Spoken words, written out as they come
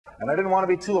And I didn't want to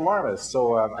be too alarmist,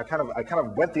 so I kind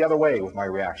of went the other way with my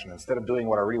reaction. Instead of doing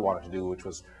what I really wanted to do, which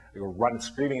was run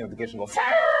screaming into the kitchen, go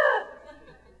fire!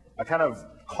 I kind of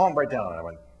calmed right down and I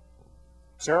went,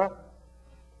 Sarah,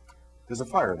 there's a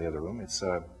fire in the other room. It's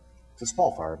a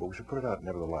small fire, but we should put it out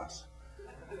nevertheless.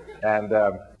 And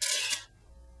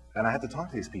I had to talk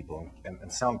to these people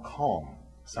and sound calm,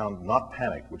 sound not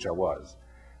panicked, which I was.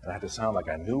 And I had to sound like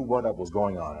I knew what was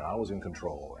going on and I was in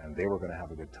control and they were going to have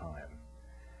a good time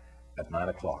at 9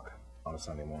 o'clock on a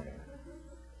Sunday morning.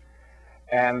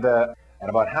 And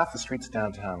about half the streets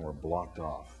downtown were blocked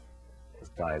off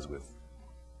with guys with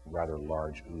rather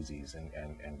large Uzis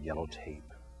and yellow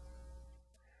tape.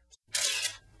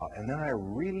 And then I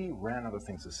really ran out of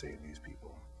things to say to these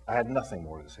people. I had nothing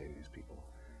more to say to these people.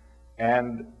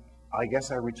 And I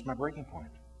guess I reached my breaking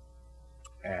point.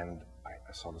 And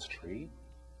I saw this tree.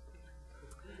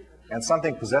 And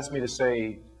something possessed me to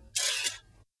say,